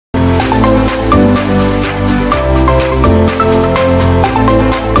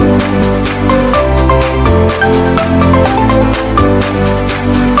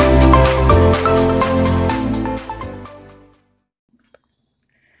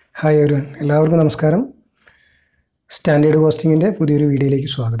Hi everyone, എല്ലാവർക്കും നമസ്കാരം. Standard കോസ്റ്റിങ്ങിൻ്റെ പുതിയൊരു വീഡിയോയിലേക്ക്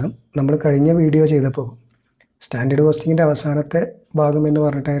സ്വാഗതം. നമ്മൾ കഴിഞ്ഞ വീഡിയോ ചെയ്തപ്പോൾ സ്റ്റാൻഡേർഡ് കോസ്റ്റിങ്ങിൻ്റെ അവസാനത്തെ ഭാഗം എന്ന്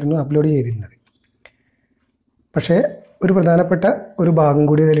പറഞ്ഞിട്ടായിരുന്നു അപ്ലോഡ് ചെയ്തിരുന്നത്. പക്ഷേ ഒരു പ്രധാനപ്പെട്ട ഒരു ഭാഗം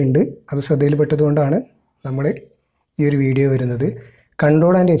കൂടി അതിലുണ്ട്. അത് ശ്രദ്ധയിൽപ്പെട്ടതുകൊണ്ടാണ് നമ്മൾ ഈ ഒരു വീഡിയോ വരുന്നത്.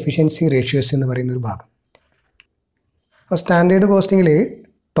 കൺട്രോൾ ആൻഡ് എഫിഷ്യൻസി റേഷ്യോസ് എന്ന് പറയുന്നൊരു ഭാഗം. അപ്പോൾ സ്റ്റാൻഡേർഡ് കോസ്റ്റിങ്ങിൽ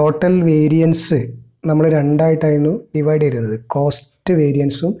ടോട്ടൽ വേരിയൻസ് നമ്മൾ രണ്ടായിട്ടായിരുന്നു ഡിവൈഡ് ചെയ്തിരുന്നത്. കോസ്റ്റ്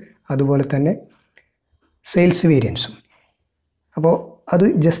വേരിയൻസും അതുപോലെ തന്നെ സെയിൽസ് വേരിയൻസും. അപ്പോൾ അത്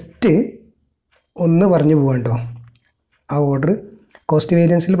ജസ്റ്റ് ഒന്ന് പറഞ്ഞു പോകണ്ടോ ആ ഓർഡർ. കോസ്റ്റ്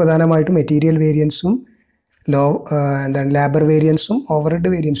വേരിയൻസിൽ പ്രധാനമായിട്ടും മെറ്റീരിയൽ വേരിയൻസും ലേബർ വേരിയൻസും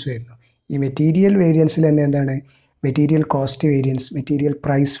ഓവർഹെഡ് വേരിയൻസും ആയിരുന്നു. ഈ മെറ്റീരിയൽ വേരിയൻസിൽ തന്നെ എന്താണ് material cost variance, material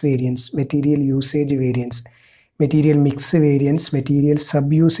price variance, material usage variance, material mix variance, material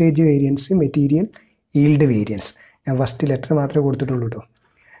sub usage variance, material yield variance. ഞാൻ ഫസ്റ്റ് ലെറ്റർ മാത്രമേ കൊടുത്തിട്ടുള്ളൂ കേട്ടോ.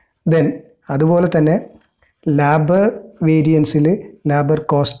 ദെൻ അതുപോലെ തന്നെ labour വേരിയൻസിൽ labour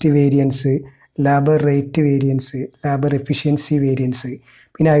cost variance, labour rate variance, labour efficiency variance,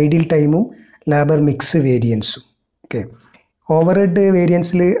 പിന്നെ ideal ടൈമും labour mix വേരിയൻസും. Okay. Overhead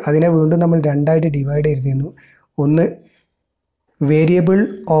വേരിയൻസിൽ അതിനെ വീണ്ടും നമ്മൾ രണ്ടായിട്ട് ഡിവൈഡ് ചെയ്തിരുന്നു. ഒന്ന് വേരിയബിൾ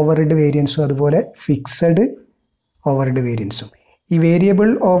ഓവർഹെഡ് വേരിയൻസും അതുപോലെ ഫിക്സഡ് ഓവർഹെഡ് വേരിയൻസും. ഈ വേരിയബിൾ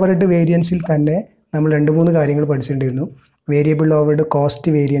ഓവർഹെഡ് വേരിയൻസിൽ തന്നെ നമ്മൾ 2-3 കാര്യങ്ങൾ പഠിച്ചിട്ടുണ്ടായിരുന്നു. Variable overhead cost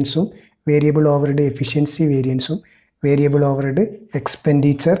വേരിയൻസും, variable overhead efficiency വേരിയൻസും, variable overhead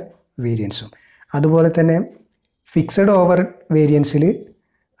expenditure വേരിയൻസും. അതുപോലെ തന്നെ ഫിക്സഡ് ഓവർ വേരിയൻസിൽ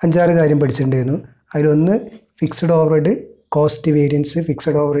 5-6 കാര്യം പഠിച്ചിട്ടുണ്ടായിരുന്നു. അതിലൊന്ന് fixed overhead cost variance,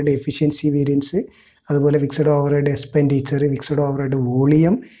 fixed overhead efficiency variance, അതുപോലെ fixed overhead expenditure, fixed overhead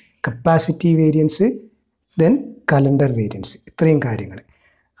volume, capacity variance, then calendar variance. ഇത്രയും കാര്യങ്ങൾ.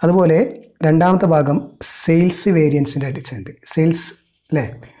 അതുപോലെ രണ്ടാമത്തെ ഭാഗം സെയിൽസ് വേരിയൻസിൻ്റെ അടിച്ചുണ്ട്. സെയിൽസ് അല്ലേ?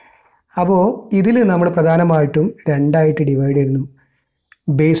 അപ്പോൾ ഇതിൽ നമ്മൾ പ്രധാനമായിട്ടും രണ്ടായിട്ട് ഡിവൈഡ് ചെയ്യുന്നു.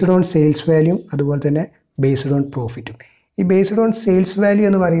 ബേസ്ഡ് ഓൺ സെയിൽസ് വാല്യൂ അതുപോലെ തന്നെ ബേസ്ഡ് ഓൺ പ്രോഫിറ്റും. ഈ ബേസ്ഡ് ഓൺ സെയിൽസ് വാല്യൂ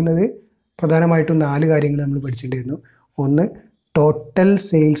എന്ന് പറയുന്നത് പ്രധാനമായിട്ടും 4 കാര്യങ്ങൾ നമ്മൾ പഠിച്ചിട്ടുണ്ടായിരുന്നു. ഒന്ന് ടോട്ടൽ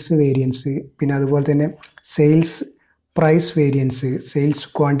സെയിൽസ് വേരിയൻസ്, പിന്നെ അതുപോലെ തന്നെ sales price variance, sales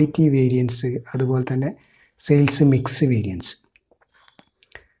quantity variance, അതുപോലെ തന്നെ sales mix variance.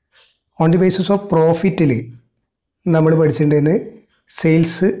 On the basis of പ്രോഫിറ്റിൽ നമ്മൾ പഠിച്ചിട്ടുണ്ടെന്ന്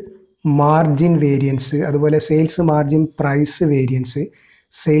സെയിൽസ് മാർജിൻ വേരിയൻസ്, അതുപോലെ sales margin price variance,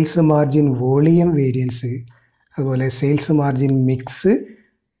 sales margin volume variance, അതുപോലെ sales margin mix,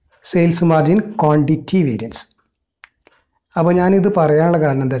 sales margin quantity variance. അപ്പോൾ ഞാനിത് പറയാനുള്ള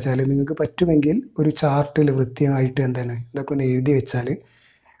കാരണം എന്താ വെച്ചാൽ, നിങ്ങൾക്ക് പറ്റുമെങ്കിൽ ഒരു ചാർട്ടിൽ വൃത്തിയായിട്ട് ഇതൊക്കെ ഒന്ന് എഴുതി വെച്ചാൽ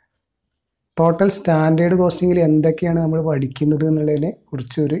ടോട്ടൽ സ്റ്റാൻഡേർഡ് കോസ്റ്റിങ്ങിൽ എന്തൊക്കെയാണ് നമ്മൾ പഠിക്കുന്നത് എന്നുള്ളതിനെ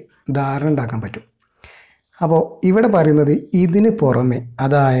കുറിച്ചൊരു ധാരണ ഉണ്ടാക്കാൻ പറ്റും. അപ്പോൾ ഇവിടെ പറയുന്നത് ഇതിന് പുറമെ,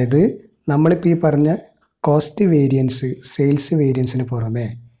 അതായത് നമ്മളിപ്പോൾ ഈ പറഞ്ഞ കോസ്റ്റ് വേരിയൻസ്, സെയിൽസ് വേരിയൻസിന് പുറമെ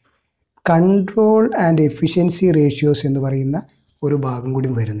കൺട്രോൾ ആൻഡ് എഫിഷ്യൻസി റേഷ്യോസ് എന്ന് പറയുന്ന ഒരു ഭാഗം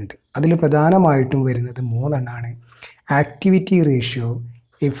കൂടി വരുന്നുണ്ട്. അതിൽ പ്രധാനമായിട്ടും വരുന്നത് 3 എണ്ണമാണ്. Activity ratio,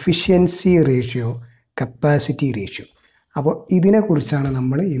 efficiency ratio, capacity ratio. അപ്പോൾ ഇതിനെക്കുറിച്ചാണ്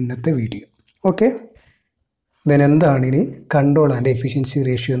നമ്മൾ ഇന്നത്തെ വീഡിയോ. ഓക്കെ. ദെൻ എന്താണ് ഇനി കൺട്രോൾ ആൻഡ് എഫിഷ്യൻസി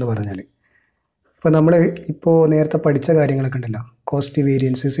റേഷ്യോ എന്ന് പറഞ്ഞാൽ? ഇപ്പോൾ നമ്മൾ നേരത്തെ പഠിച്ച കാര്യങ്ങളൊക്കെ ഉണ്ടല്ലോ, കോസ്റ്റ്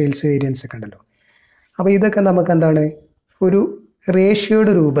വേരിയൻസ്, സെയിൽസ് വേരിയൻസ് ഒക്കെ ഉണ്ടല്ലോ. അപ്പോൾ ഇതൊക്കെ നമുക്ക് ഒരു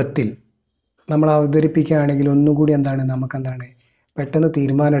റേഷ്യോയുടെ രൂപത്തിൽ നമ്മൾ അവതരിപ്പിക്കുകയാണെങ്കിൽ ഒന്നുകൂടി നമുക്ക് പെട്ടെന്ന്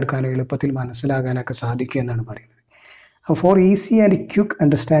തീരുമാനം എടുക്കാനോ എളുപ്പത്തിൽ മനസ്സിലാകാനൊക്കെ സാധിക്കും എന്നാണ് പറയുന്നത്. Four easy and quick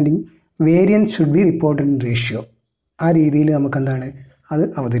understanding variance should be reported in ratio. ആ രീതിയിൽ അത്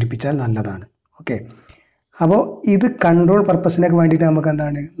അവതരിപ്പിച്ചാൽ നല്ലതാണ്. ഓക്കെ. അപ്പോൾ ഇത് കൺട്രോൾ പർപ്പസിനൊക്കെ വേണ്ടിയിട്ട് നമുക്ക്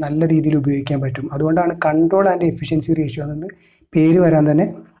നല്ല രീതിയിൽ ഉപയോഗിക്കാൻ പറ്റും. അതുകൊണ്ടാണ് കൺട്രോൾ ആൻഡ് എഫിഷ്യൻസി റേഷ്യോ എന്ന് പേര് വരാൻ തന്നെ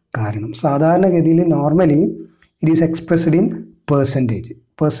കാരണം. സാധാരണഗതിയിൽ normally it is expressed in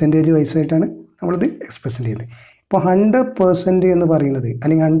percentage വൈസായിട്ടാണ് നമ്മളിത് എക്സ്പ്രസ് ചെയ്യുന്നത്. ഇപ്പോൾ 100% എന്ന് പറയുന്നത്,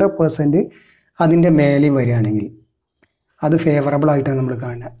 അല്ലെങ്കിൽ 100% അതിൻ്റെ മേലെയും വരികയാണെങ്കിൽ അത് ഫേവറബിളായിട്ടാണ് നമ്മൾ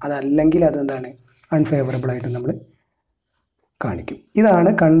കാണുന്നത്. അതല്ലെങ്കിൽ അൺഫേവറബിളായിട്ട് നമ്മൾ കാണിക്കും. ഇതാണ്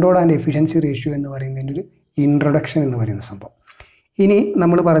കൺട്രോൾ ആൻഡ് എഫിഷ്യൻസി റേഷ്യോ എന്ന് പറയുന്നതിൻ്റെ ഒരു ഇൻട്രൊഡക്ഷൻ എന്ന് പറയുന്ന സംഭവം. ഇനി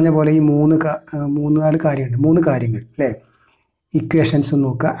നമ്മൾ പറഞ്ഞ പോലെ ഈ 3-4 കാര്യമുണ്ട്. 3 കാര്യങ്ങൾ അല്ലേ? ഇക്വേഷൻസ്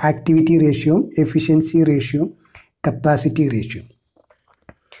നോക്കുക. Activity റേഷ്യോയും efficiency റേഷ്യോയും capacity റേഷ്യോയും.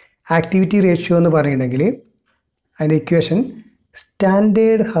 Activity ratio എന്ന് പറയുകയാണെങ്കിൽ അതിൻ്റെ equation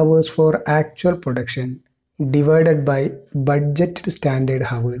standard hours four actual production divided by budgeted standard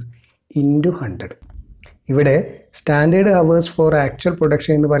hours into 100. ഇവിടെ standard hours four actual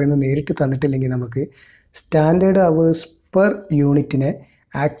production എന്ന് പറയുന്നത് നേരിട്ട് തന്നിട്ടില്ലെങ്കിൽ നമുക്ക് standard hours per യൂണിറ്റിനെ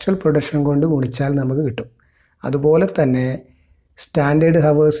actual production കൊണ്ട് ഗുണിച്ചാൽ നമുക്ക് കിട്ടും. അതുപോലെ തന്നെ സ്റ്റാൻഡേർഡ്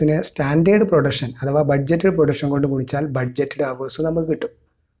ഹവേഴ്സിനെ സ്റ്റാൻഡേർഡ് പ്രൊഡക്ഷൻ അഥവാ ബഡ്ജറ്റഡ് പ്രൊഡക്ഷൻ കൊണ്ട് ഗുണിച്ചാൽ ബഡ്ജറ്റഡ് ഹവേഴ്സ് നമുക്ക് കിട്ടും.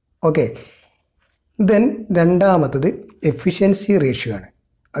 ഓക്കെ. ദെൻ രണ്ടാമത്തത് എഫിഷ്യൻസി റേഷ്യോ ആണ്.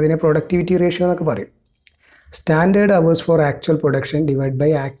 അതിനെ പ്രൊഡക്ടിവിറ്റി റേഷ്യോ എന്നൊക്കെ പറയും. Standard hours four actual production divide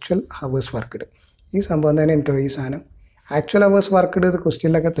by actual hours worked. ഈ സംഭവം തന്നെ ഉണ്ടോ ഈ സാധനം. ആക്ച്വൽ ഹവേഴ്സ് വർക്ക്ഡ് ഇത്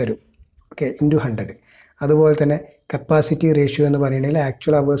ക്വസ്റ്റ്യനിലൊക്കെ തരും. Okay, into 100. അതുപോലെ തന്നെ കപ്പാസിറ്റി റേഷ്യോ എന്ന് പറയുന്നതിൽ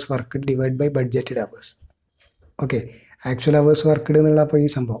actual hours worked divide by budgeted hours. Okay, actual hours worked എന്നുള്ള അപ്പോൾ ഈ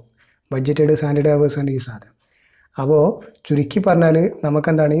സംഭവം ബഡ്ജറ്റഡ് സ്റ്റാൻഡേർഡ് ഹവേഴ്സ് ആണ് ഈ സാധനം. അപ്പോൾ ചുരുക്കി പറഞ്ഞാൽ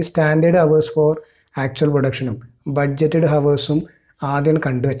നമുക്കെന്താണ് ഈ standard hours four actual പ്രൊഡക്ഷനും budgeted ഹവേഴ്സും ആദ്യം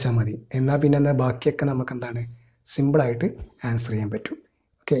കണ്ടുവച്ചാൽ മതി. എന്നാൽ പിന്നെ എന്താ ബാക്കിയൊക്കെ നമുക്കെന്താണ് സിമ്പിളായിട്ട് ആൻസർ ചെയ്യാൻ പറ്റും.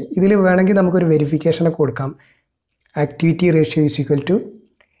 ഓക്കെ, ഇതിൽ വേണമെങ്കിൽ നമുക്കൊരു വെരിഫിക്കേഷനൊക്കെ കൊടുക്കാം. Activity ratio is equal to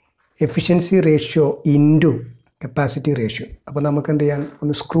efficiency ratio into capacity ratio. അപ്പോൾ നമുക്ക് എന്ത് ചെയ്യാൻ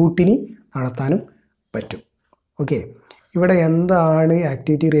ഒന്ന് സ്ക്രൂട്ടിനി നടത്താനും പറ്റും. ഓക്കെ, ഇവിടെ എന്താണ്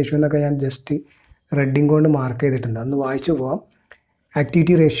ആക്ടിവിറ്റി റേഷ്യോ എന്നൊക്കെ ഞാൻ ജസ്റ്റ് റെഡിങ് കൊണ്ട് മാർക്ക് ചെയ്തിട്ടുണ്ട്, അന്ന് വായിച്ചു പോവാം.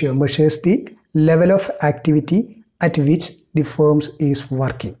 Activity ratio measures the level of activity at which the firms is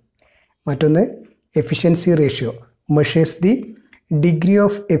working. മറ്റൊന്ന് efficiency ratio measures the degree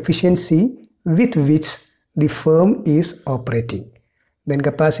of efficiency with which the firm is operating. Then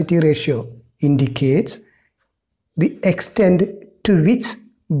capacity ratio indicates the extent to which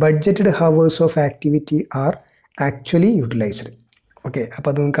budgeted hours of activity are actually utilized. Okay, അപ്പോൾ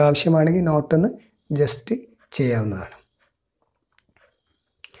അത് നിങ്ങൾക്ക് ആവശ്യമാണെങ്കിൽ നോട്ടൊന്ന് just ചെയ്യാവുന്നതാണ്.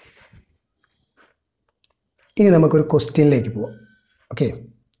 ഇനി നമുക്കൊരു ക്വസ്റ്റ്യനിലേക്ക് പോവാം. Okay,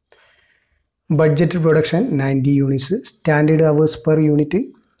 budgeted production 90 units, standard hours per unit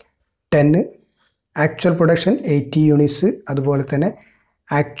 10, actual production 80 units, അതുപോലെ തന്നെ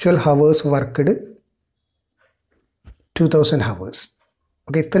actual hours worked 2000 hours.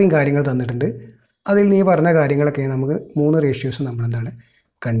 Okay, ഇത്രയും കാര്യങ്ങൾ തന്നിട്ടുണ്ട്. അതിൽ നീ പറഞ്ഞ കാര്യങ്ങളൊക്കെ നമുക്ക് 3 റേഷ്യോസ് നമ്മളെന്താണ്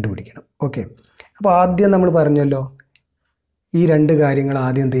കണ്ടുപിടിക്കണം. ഓക്കെ, അപ്പോൾ ആദ്യം നമ്മൾ പറഞ്ഞല്ലോ ഈ 2 കാര്യങ്ങൾ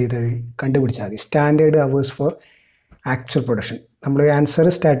ആദ്യം എന്ത് ചെയ്തത് കണ്ടുപിടിച്ചാൽ മതി. Standard hours four actual production. നമ്മൾ ആൻസർ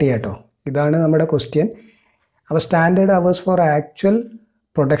സ്റ്റാർട്ട് ചെയ്യാം കേട്ടോ. ഇതാണ് നമ്മുടെ ക്വസ്റ്റ്യൻ. അപ്പോൾ standard hours four actual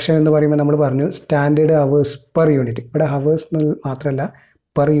production എന്ന് പറയുമ്പോൾ നമ്മൾ പറഞ്ഞു സ്റ്റാൻഡേർഡ് ഹവേഴ്സ് പെർ യൂണിറ്റ്. ഇവിടെ ഹവേഴ്സ് മാത്രമല്ല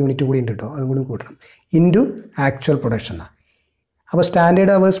പെർ യൂണിറ്റ് കൂടി ഉണ്ട് കേട്ടോ, അതും കൂടി കൂട്ടണം. ഇൻറ്റു ആക്ച്വൽ പ്രൊഡക്ഷൻ ആണ്. അപ്പോൾ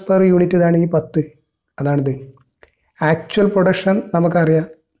സ്റ്റാൻഡേർഡ് ഹവേഴ്സ് പെർ യൂണിറ്റ് ഇതാണ് ഈ 10, അതാണിത്. ആക്ച്വൽ പ്രൊഡക്ഷൻ നമുക്കറിയാം.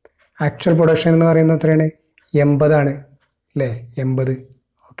 ആക്ച്വൽ പ്രൊഡക്ഷൻ എന്ന് പറയുന്നത് എത്രയാണ് 80 ആണ് അല്ലേ, 80.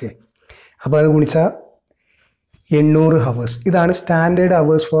 ഓക്കെ, അപ്പോൾ അത് ഗുണിച്ചാൽ 800 ഹവേഴ്സ്. ഇതാണ് standard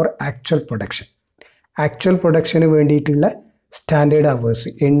hours four actual production. Actual production വേണ്ടിയിട്ടുള്ള സ്റ്റാൻഡേർഡ് ഹവേഴ്സ്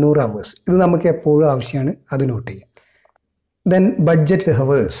 800 ഹവേഴ്സ്. ഇത് നമുക്ക് എപ്പോഴും ആവശ്യമാണ്, അത് നോട്ട് ചെയ്യാം. Then budget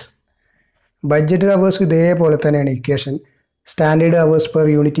hours. Budgeted hours ഇതേപോലെ തന്നെയാണ് equation. Standard hours per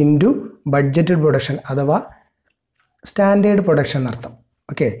unit into budgeted production അഥവാ സ്റ്റാൻഡേർഡ് പ്രൊഡക്ഷൻ എന്നർത്ഥം.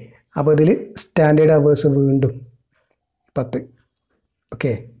 ഓക്കെ, അപ്പോൾ ഇതിൽ സ്റ്റാൻഡേർഡ് ഹവേഴ്സ് വീണ്ടും 10.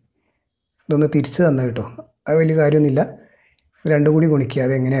 ഓക്കെ, ഇതൊന്ന് തിരിച്ച് തന്ന കേട്ടോ, അത് വലിയ കാര്യമൊന്നുമില്ല. രണ്ടും കൂടി ഗുണിക്കുക,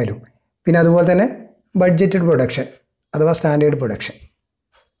 അത് എങ്ങനെയായാലും. പിന്നെ അതുപോലെ തന്നെ ബഡ്ജറ്റഡ് പ്രൊഡക്ഷൻ അഥവാ സ്റ്റാൻഡേർഡ് പ്രൊഡക്ഷൻ.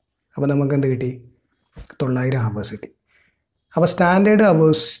 അപ്പോൾ നമുക്ക് എന്ത് കിട്ടി 900 ഹവേഴ്സ് കിട്ടി. അപ്പോൾ standard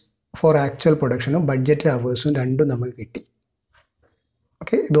hours four actual പ്രൊഡക്ഷനും budgeted ഹവേഴ്സും രണ്ടും നമുക്ക് കിട്ടി.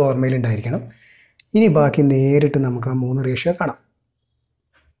 ഓക്കെ, ഇത് ഓർമ്മയിലുണ്ടായിരിക്കണം. ഇനി ബാക്കി നേരിട്ട് നമുക്ക് ആ 3 റേഷ്യോ കാണാം.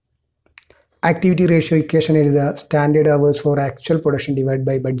 ആക്ടിവിറ്റി റേഷ്യോ ഇക്വേഷൻ എഴുതുക. Standard hours four actual production divide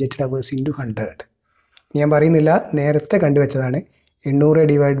by budgeted hours into 100. ഞാൻ പറയുന്നില്ല, നേരത്തെ കണ്ടുവച്ചതാണ്. 800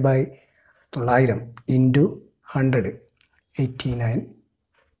 ഡിവൈഡ് ബൈ 900 ഇൻറ്റു 100 89.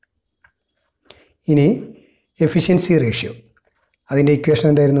 ഇനി എഫിഷ്യൻസി റേഷ്യോ, അതിൻ്റെ ഇക്വേഷൻ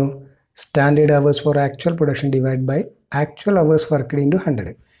എന്തായിരുന്നു? Standard hours four actual production divide by actual hours worked into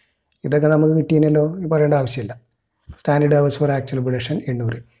 100. ഇതൊക്കെ നമുക്ക് കിട്ടിയല്ലോ, പറയേണ്ട ആവശ്യമില്ല. Standard hours four actual production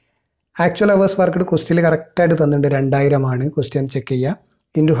 800. Actual hours worked ക്വസ്റ്റ്യനിൽ കറക്റ്റായിട്ട് തന്നിട്ടുണ്ട്, 2000 ആണ്. ക്വസ്റ്റ്യൻ ചെക്ക് ചെയ്യുക.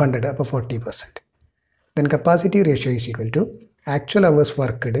 ഇൻറ്റു 100, അപ്പോൾ 40%. Then capacity ratio is equal to actual hours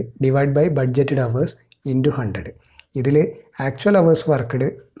worked divide by budgeted hours into 100. ഇതിൽ ആക്ച്വൽ ഹവേഴ്സ് വർക്ക്ഡ്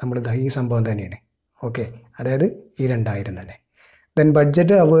നമ്മൾ ഈ സംഭവം തന്നെയാണ്. ഓക്കെ, അതായത് ഈ 2000 തന്നെ. ദെൻ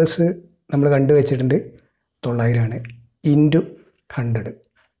ബഡ്ജറ്റ് ഹവേഴ്സ് നമ്മൾ കണ്ടുവച്ചിട്ടുണ്ട് 900 ആണ്. ഇൻറ്റു 100,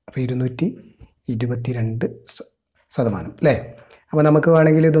 അപ്പോൾ 222% അല്ലേ. അപ്പോൾ നമുക്ക്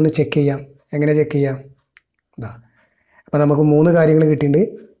വേണമെങ്കിൽ ഇതൊന്ന് ചെക്ക് ചെയ്യാം. എങ്ങനെ ചെക്ക് ചെയ്യാം? ഇതാ, അപ്പോൾ നമുക്ക് 3 കാര്യങ്ങൾ കിട്ടിയിട്ടുണ്ട്.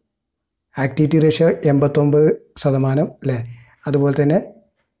 ആക്ടിവിറ്റി റേഷ്യോ 89% അല്ലേ, അതുപോലെ തന്നെ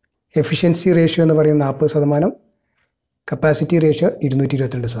എഫിഷ്യൻസി റേഷ്യോ എന്ന് പറയുന്നത് 40%, കപ്പാസിറ്റി റേഷ്യോ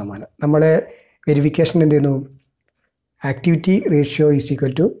 222%. നമ്മളെ വെരിഫിക്കേഷൻ എന്ത് ചെയ്യുന്നു? Activity ratio is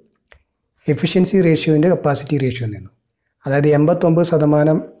equal to efficiency റേഷ്യോൻ്റെ capacity ratio എന്ന്. അതായത്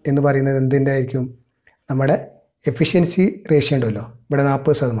 89% എന്ന് പറയുന്നത് എന്തിൻ്റെ ആയിരിക്കും? നമ്മുടെ എഫിഷ്യൻസി റേഷ്യോ ഉണ്ടല്ലോ ഇവിടെ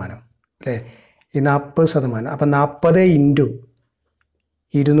 40% അല്ലേ, ഈ 40%. അപ്പം 40 ഇൻറ്റു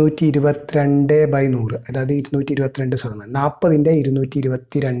 222/100, അതായത് 222%. 40ൻ്റെ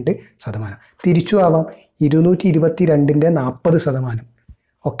 222%. തിരിച്ചു ആവാം, 222ൻ്റെ 40%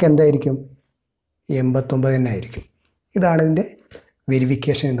 ഒക്കെ എന്തായിരിക്കും? 89 തന്നെ ആയിരിക്കും. ഇതാണ് ഇതിൻ്റെ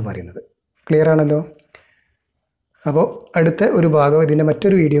വെരിഫിക്കേഷൻ എന്ന് പറയുന്നത്. ക്ലിയർ ആണല്ലോ? അപ്പോൾ അടുത്ത ഒരു ഭാഗം ഇതിൻ്റെ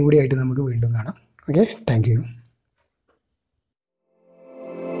മറ്റൊരു വീഡിയോ കൂടി ആയിട്ട് നമുക്ക് വീണ്ടും കാണാം. Okay, thank you.